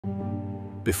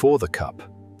Before the cup,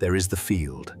 there is the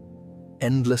field.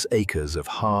 Endless acres of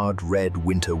hard red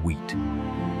winter wheat.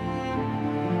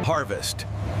 Harvest.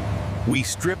 We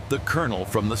strip the kernel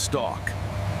from the stalk.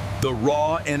 The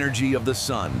raw energy of the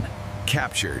sun,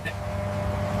 captured.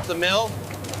 The mill,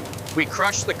 we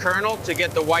crush the kernel to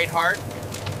get the white heart,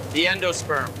 the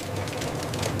endosperm.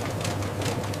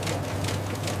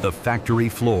 The factory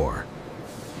floor.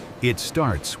 It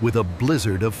starts with a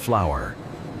blizzard of flour.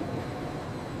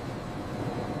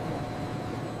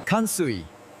 Kansui,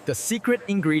 the secret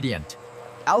ingredient,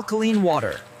 alkaline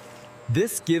water.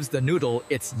 This gives the noodle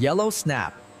its yellow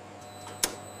snap.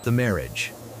 The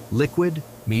marriage. Liquid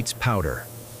meets powder.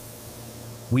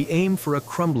 We aim for a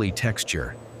crumbly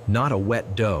texture, not a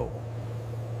wet dough.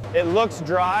 It looks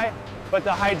dry, but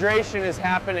the hydration is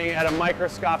happening at a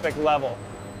microscopic level.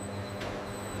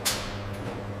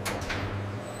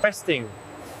 Resting.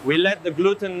 We let the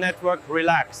gluten network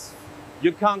relax.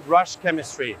 You can't rush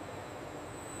chemistry.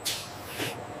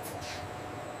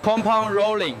 Compound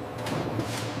rolling.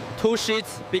 2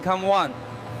 sheets become one.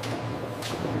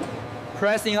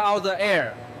 Pressing out the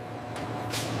air.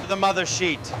 The mother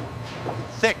sheet.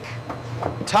 Thick,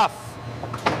 tough,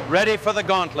 ready for the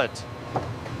gauntlet.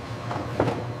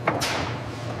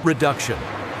 Reduction.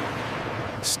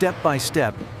 Step by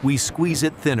step, we squeeze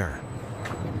it thinner.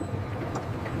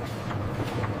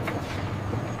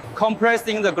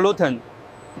 Compressing the gluten.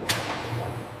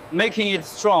 Making it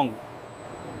strong.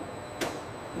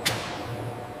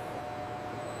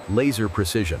 Laser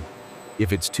precision.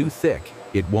 If it's too thick,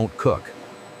 it won't cook.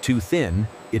 Too thin,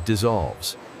 it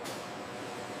dissolves.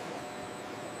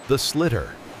 The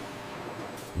slitter.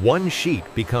 One sheet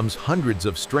becomes hundreds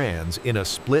of strands in a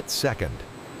split second.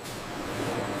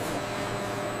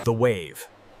 The wave.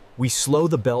 We slow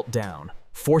the belt down,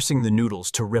 forcing the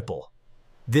noodles to ripple.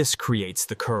 This creates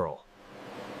the curl.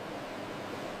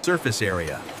 Surface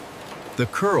area. The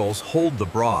curls hold the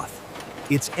broth.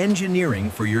 It's engineering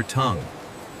for your tongue.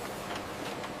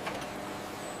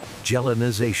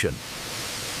 Gelinization.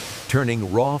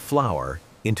 Turning raw flour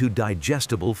into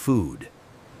digestible food.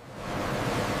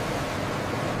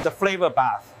 The flavor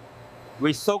bath.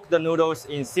 We soak the noodles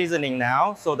in seasoning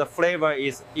now, so the flavor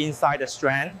is inside the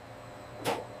strand.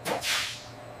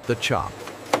 The chop.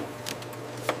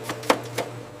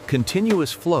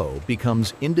 Continuous flow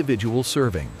becomes individual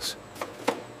servings.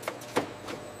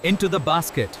 Into the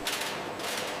basket.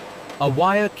 A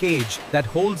wire cage that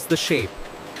holds the shape.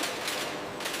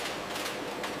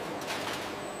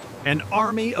 An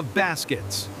army of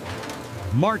baskets,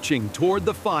 marching toward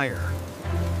the fire.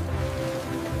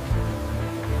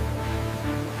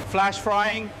 Flash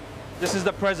frying. This is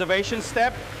the preservation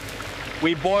step.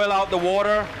 We boil out the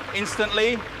water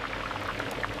instantly.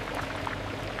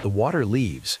 The water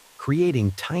leaves,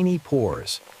 creating tiny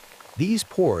pores. These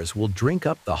pores will drink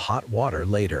up the hot water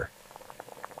later.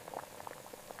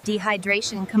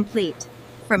 Dehydration complete.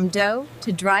 From dough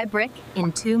to dry brick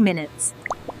in 2 minutes.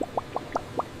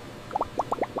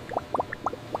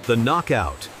 The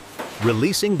knockout,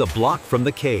 releasing the block from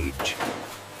the cage.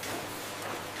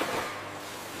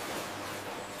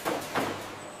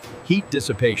 Heat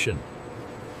dissipation.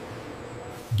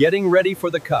 Getting ready for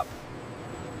the cup.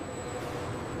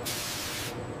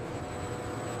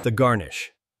 The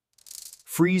garnish.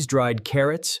 Freeze-dried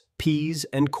carrots, peas,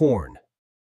 and corn.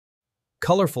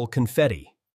 Colorful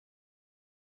confetti.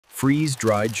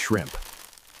 Freeze-dried shrimp.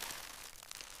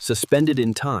 Suspended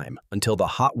in time until the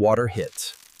hot water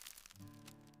hits.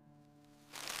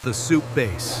 The soup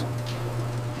base.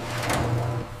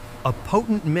 A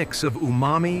potent mix of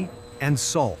umami and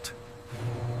salt.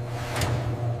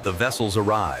 The vessels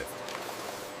arrive.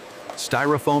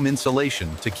 Styrofoam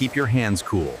insulation to keep your hands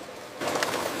cool.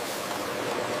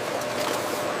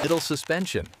 Middle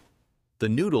suspension. The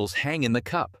noodles hang in the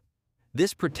cup.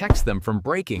 This protects them from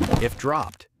breaking if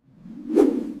dropped.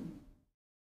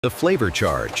 The flavor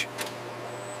charge.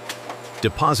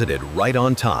 Deposited right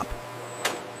on top.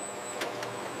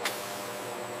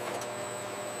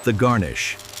 The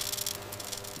garnish.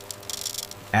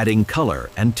 Adding color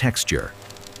and texture.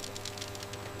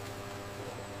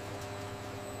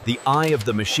 The eye of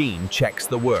the machine checks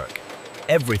the work.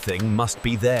 Everything must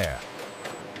be there.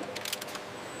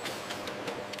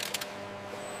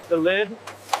 The lid,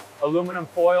 aluminum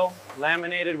foil,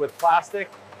 laminated with plastic.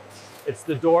 It's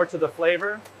the door to the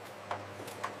flavor.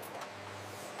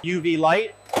 UV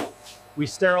light. We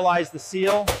sterilize the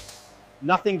seal.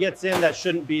 Nothing gets in that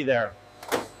shouldn't be there.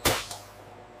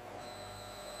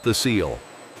 The seal.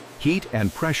 Heat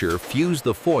and pressure fuse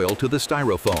the foil to the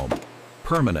styrofoam.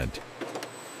 Permanent.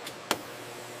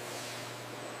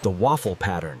 The waffle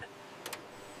pattern.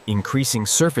 Increasing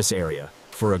surface area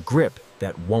for a grip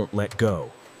that won't let go.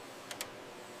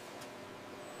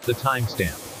 The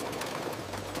timestamp.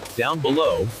 Down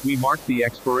below, we mark the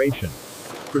expiration.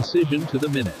 Precision to the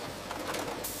minute.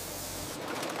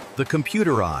 The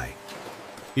computer eye.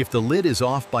 If the lid is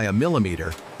off by a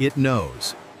millimeter, it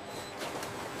knows.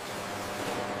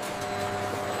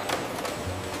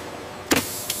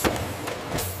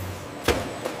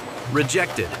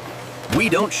 Rejected. We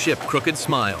don't ship crooked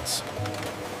smiles.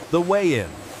 The weigh-in.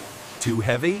 Too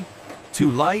heavy? Too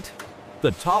light?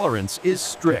 The tolerance is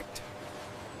strict.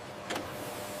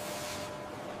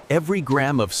 Every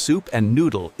gram of soup and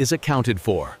noodle is accounted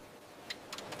for.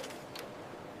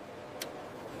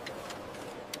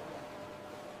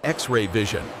 X-ray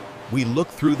vision. We look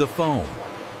through the foam,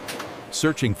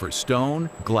 searching for stone,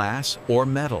 glass, or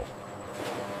metal.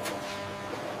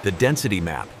 The density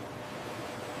map.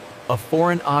 A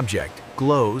foreign object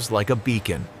glows like a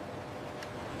beacon.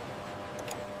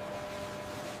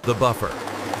 The buffer.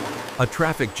 A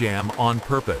traffic jam on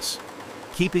purpose,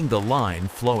 keeping the line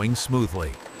flowing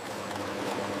smoothly.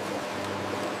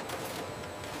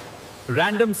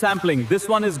 Random sampling. This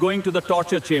one is going to the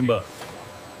torture chamber.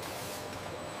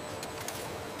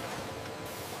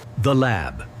 The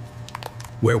lab,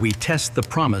 where we test the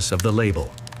promise of the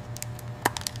label.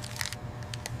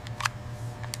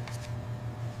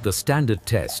 The standard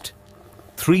test.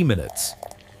 3 minutes.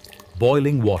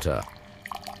 Boiling water.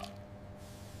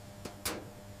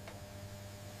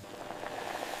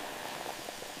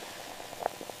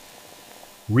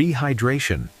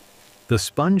 Rehydration. The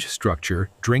sponge structure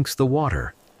drinks the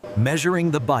water.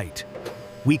 Measuring the bite.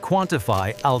 We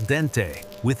quantify al dente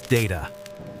with data.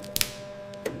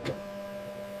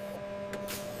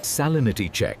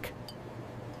 Salinity check.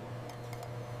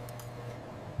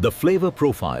 The flavor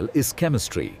profile is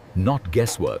chemistry, not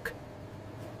guesswork.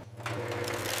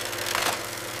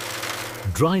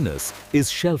 Dryness is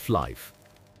shelf life.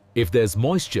 If there's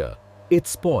moisture, it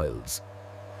spoils.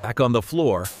 Back on the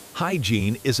floor,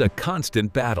 hygiene is a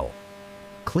constant battle.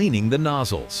 Cleaning the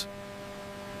nozzles.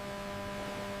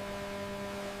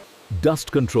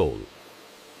 Dust control.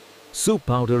 Soup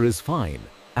powder is fine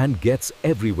and gets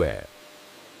everywhere.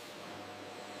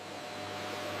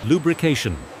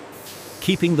 Lubrication.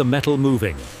 Keeping the metal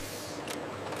moving.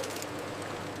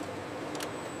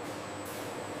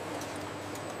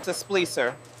 It's a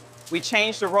splicer. We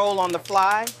change the roll on the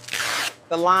fly.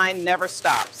 The line never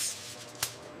stops.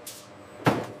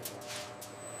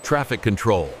 Traffic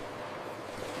control.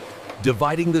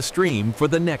 Dividing the stream for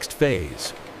the next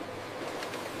phase.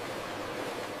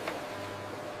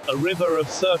 A river of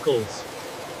circles.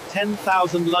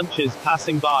 10,000 lunches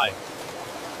passing by.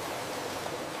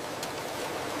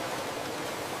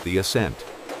 The ascent.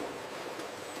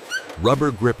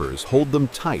 Rubber grippers hold them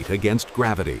tight against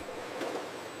gravity.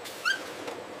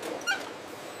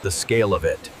 The scale of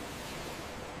it.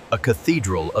 A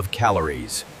cathedral of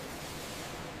calories.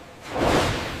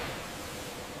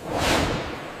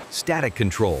 Static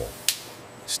control.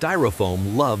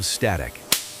 Styrofoam loves static.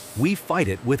 We fight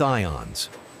it with ions.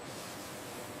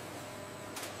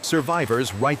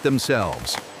 Survivors right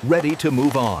themselves, ready to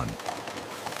move on.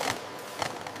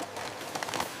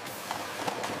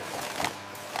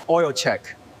 Oil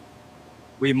check.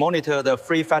 We monitor the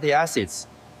free fatty acids.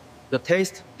 The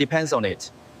taste depends on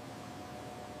it.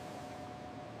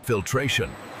 Filtration.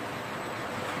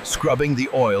 Scrubbing the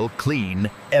oil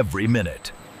clean every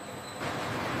minute.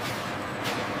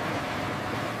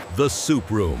 The soup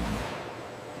room,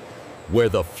 where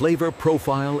the flavor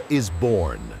profile is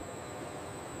born.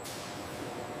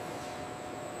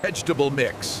 Vegetable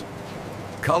mix.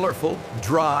 Colorful,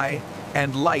 dry,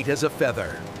 and light as a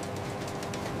feather.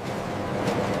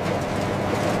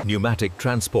 Pneumatic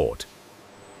transport.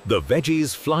 The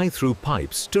veggies fly through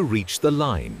pipes to reach the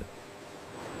line.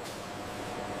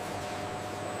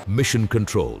 Mission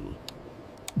control.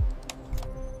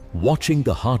 Watching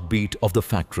the heartbeat of the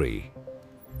factory.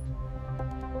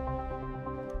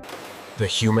 The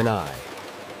human eye.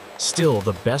 Still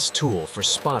the best tool for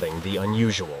spotting the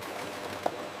unusual.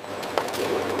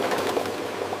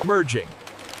 Merging.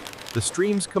 The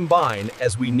streams combine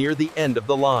as we near the end of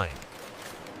the line.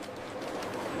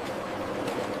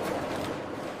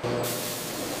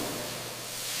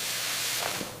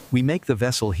 We make the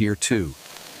vessel here too.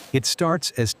 It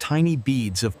starts as tiny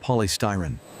beads of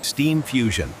polystyrene, steam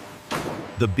fusion.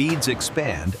 The beads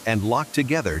expand and lock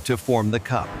together to form the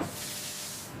cup.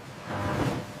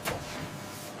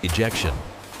 Ejection,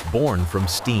 born from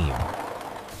steam.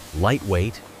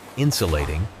 Lightweight,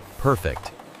 insulating,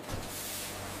 perfect.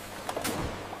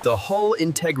 The hull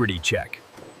integrity check.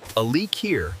 A leak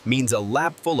here means a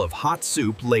lap full of hot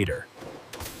soup later.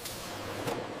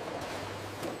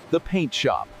 The paint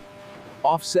shop.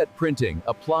 Offset printing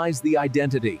applies the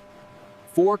identity.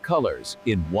 4 colors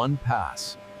in one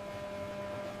pass.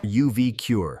 UV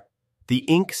cure. The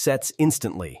ink sets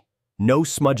instantly. No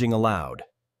smudging allowed.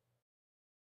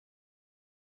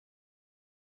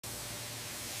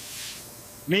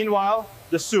 Meanwhile,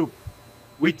 the soup.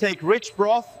 We take rich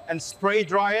broth and spray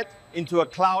dry it into a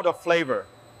cloud of flavor.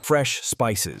 Fresh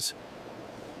spices.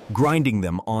 Grinding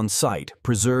them on site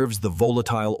preserves the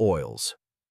volatile oils.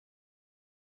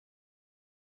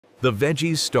 The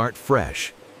veggies start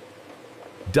fresh.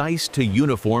 Diced to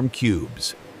uniform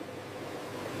cubes.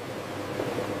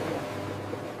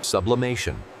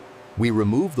 Sublimation. We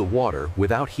remove the water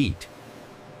without heat.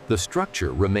 The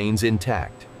structure remains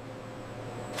intact.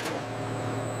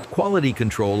 Quality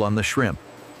control on the shrimp.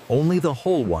 Only the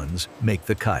whole ones make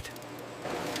the cut.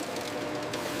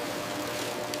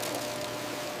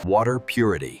 Water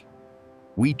purity.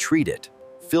 We treat it,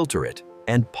 filter it,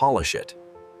 and polish it.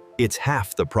 It's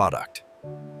half the product.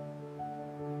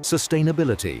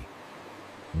 Sustainability.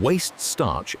 Waste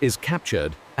starch is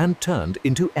captured and turned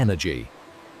into energy.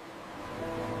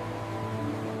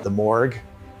 The morgue,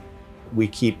 we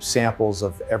keep samples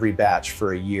of every batch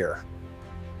for a year,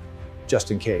 just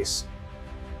in case.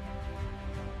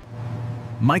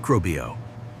 Microbio.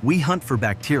 We hunt for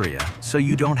bacteria so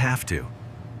you don't have to.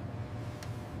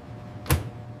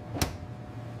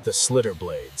 The slitter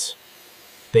blades.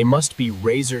 They must be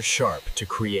razor sharp to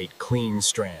create clean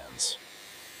strands.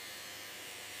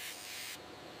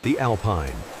 The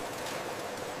Alpine.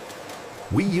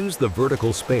 We use the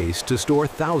vertical space to store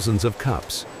thousands of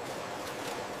cups.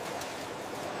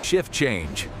 Shift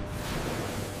change.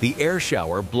 The air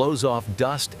shower blows off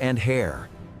dust and hair.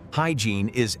 Hygiene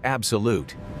is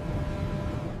absolute.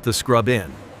 The scrub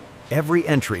in. Every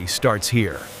entry starts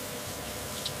here.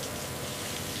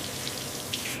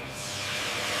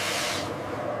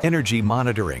 Energy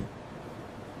monitoring.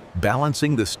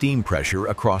 Balancing the steam pressure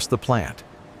across the plant.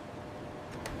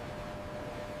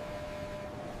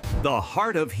 The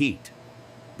heart of heat.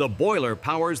 The boiler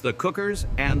powers the cookers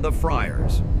and the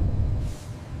fryers.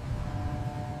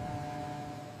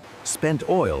 Spent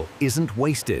oil isn't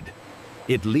wasted.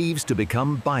 It leaves to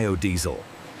become biodiesel.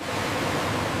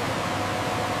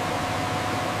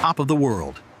 Top of the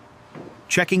world.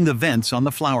 Checking the vents on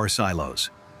the flour silos.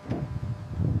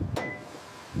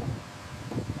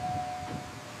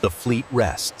 The fleet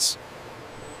rests.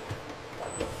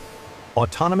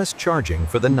 Autonomous charging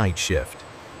for the night shift.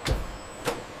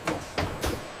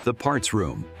 The parts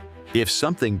room. If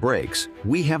something breaks,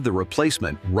 we have the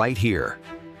replacement right here.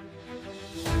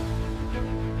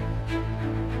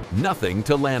 Nothing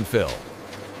to landfill.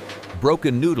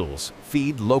 Broken noodles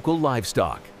feed local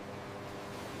livestock.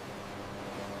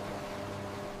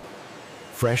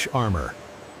 Fresh armor.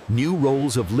 New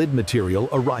rolls of lid material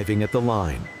arriving at the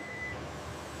line.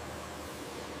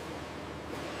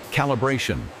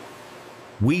 Calibration.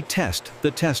 We test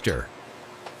the tester.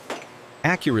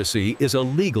 Accuracy is a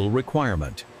legal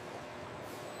requirement.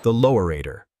 The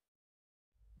lowerator.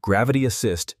 Gravity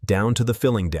assist down to the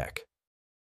filling deck.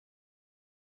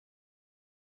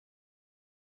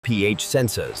 pH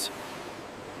sensors.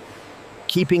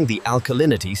 Keeping the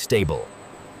alkalinity stable.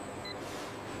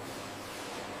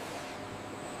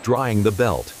 Drying the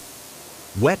belt.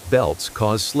 Wet belts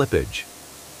cause slippage.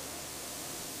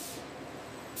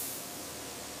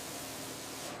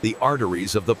 The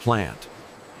arteries of the plant.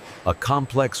 A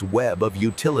complex web of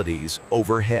utilities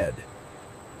overhead.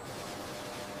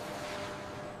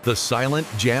 The silent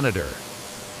janitor.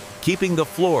 Keeping the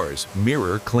floors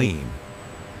mirror clean.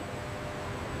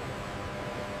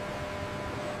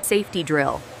 Safety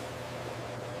drill.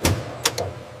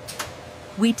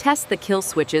 We test the kill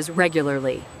switches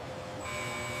regularly.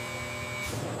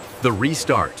 The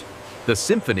restart. The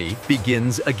symphony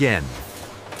begins again.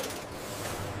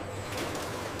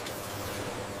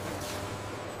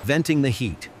 Venting the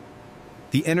heat.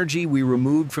 The energy we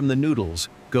removed from the noodles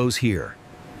goes here.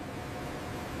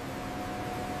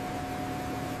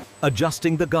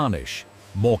 Adjusting the garnish.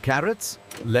 More carrots?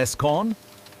 Less corn?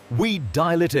 We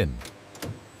dial it in.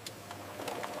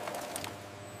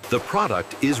 The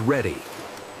product is ready.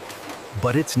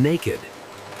 But it's naked.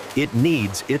 It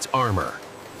needs its armor.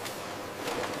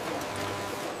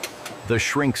 The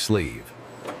shrink sleeve.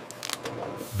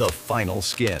 The final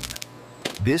skin.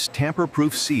 This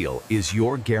tamper-proof seal is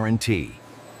your guarantee.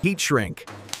 Heat shrink.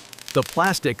 The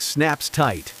plastic snaps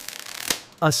tight.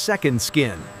 A second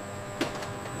skin.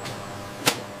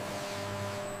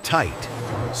 Tight,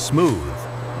 smooth,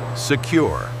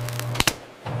 secure.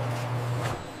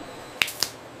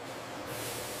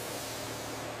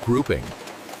 Grouping.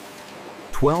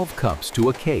 12 cups to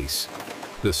a case.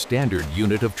 the standard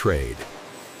unit of trade.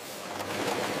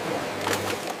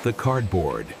 The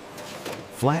cardboard.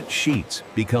 Flat sheets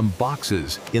become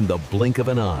boxes in the blink of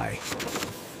an eye.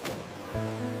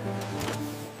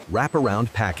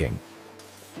 Wraparound packing.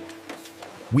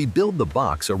 We build the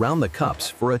box around the cups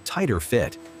for a tighter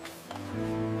fit.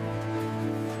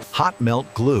 Hot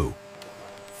melt glue.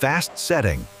 Fast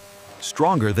setting.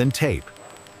 Stronger than tape.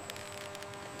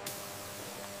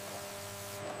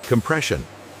 Compression.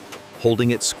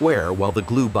 Holding it square while the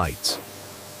glue bites.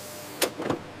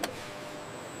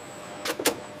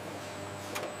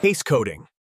 Case coding.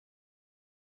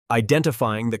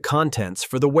 Identifying the contents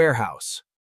for the warehouse.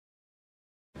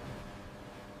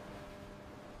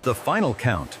 The final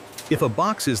count. If a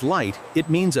box is light, it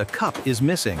means a cup is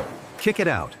missing. Kick it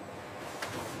out.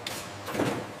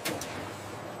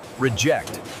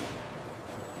 Reject.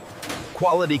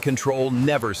 Quality control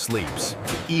never sleeps,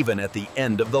 even at the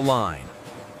end of the line.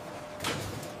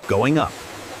 Going up.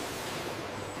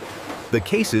 The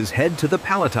cases head to the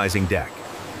palletizing deck.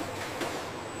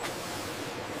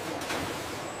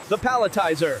 The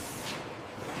palletizer.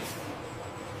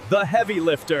 The heavy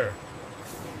lifter.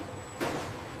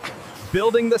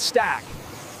 Building the stack.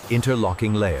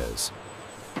 Interlocking layers.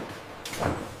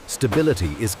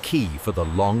 Stability is key for the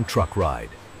long truck ride.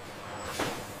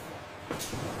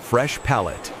 Fresh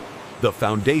pallet, the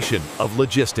foundation of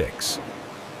logistics.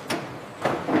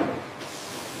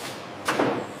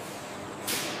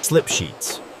 Slip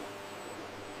sheets.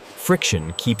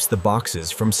 Friction keeps the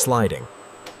boxes from sliding.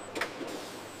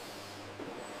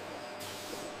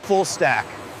 Full stack,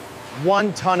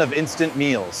 1 ton of instant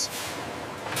meals.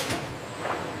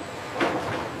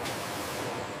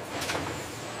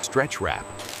 Stretch wrap.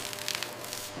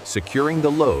 Securing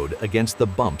the load against the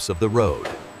bumps of the road.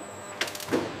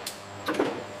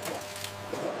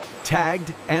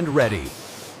 Tagged and ready.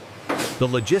 The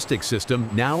logistics system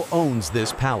now owns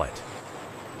this pallet.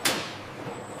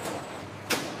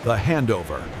 The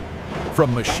handover,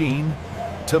 from machine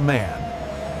to man.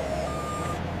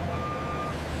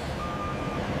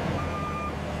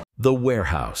 The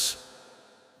warehouse.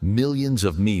 Millions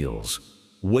of meals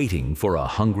waiting for a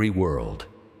hungry world.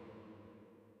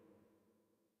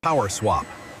 Power swap.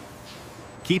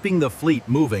 Keeping the fleet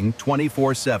moving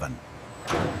 24/7.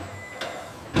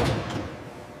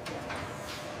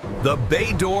 The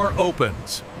bay door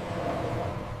opens.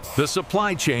 The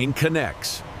supply chain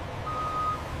connects.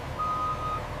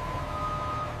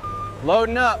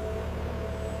 Loading up.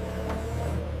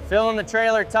 Filling the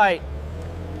trailer tight.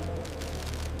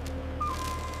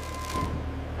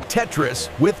 Tetris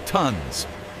with tons.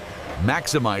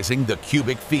 Maximizing the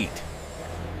cubic feet.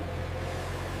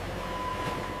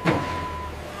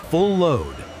 Full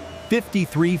load.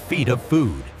 53 feet of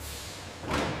food.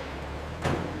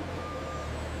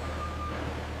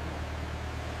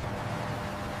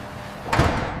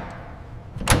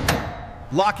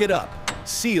 Lock it up.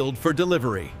 Sealed for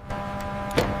delivery.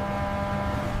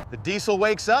 The diesel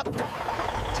wakes up.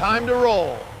 Time to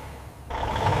roll.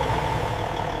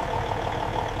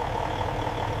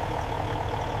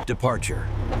 Departure.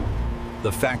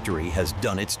 The factory has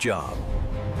done its job.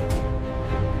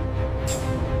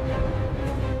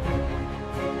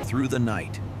 Through the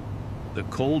night, the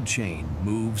cold chain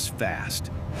moves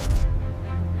fast.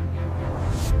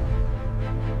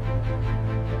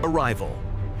 Arrival,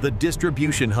 the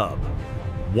distribution hub,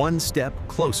 one step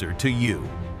closer to you.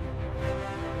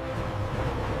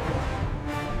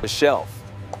 The shelf,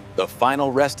 the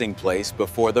final resting place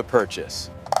before the purchase.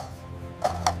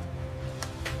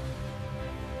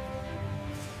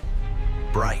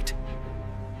 Bright,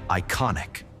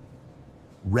 iconic,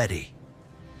 ready.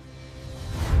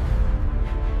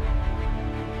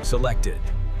 Selected.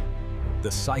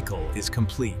 The cycle is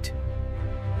complete.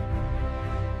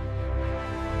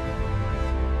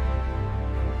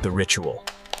 The ritual.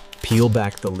 Peel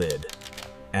back the lid.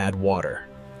 Add water.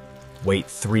 Wait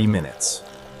 3 minutes.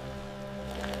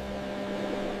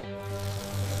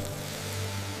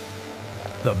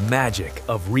 The magic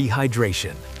of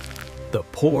rehydration. The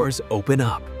pores open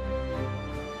up.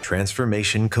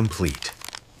 Transformation complete.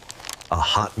 A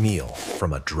hot meal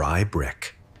from a dry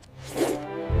brick.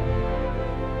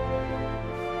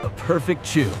 A perfect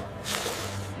chew.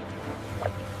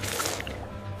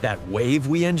 That wave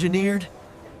we engineered,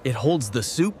 it holds the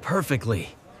soup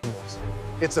perfectly.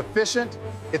 It's efficient,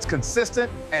 it's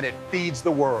consistent, and it feeds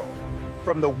the world.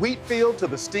 From the wheat field to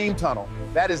the steam tunnel,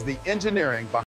 that is the engineering behind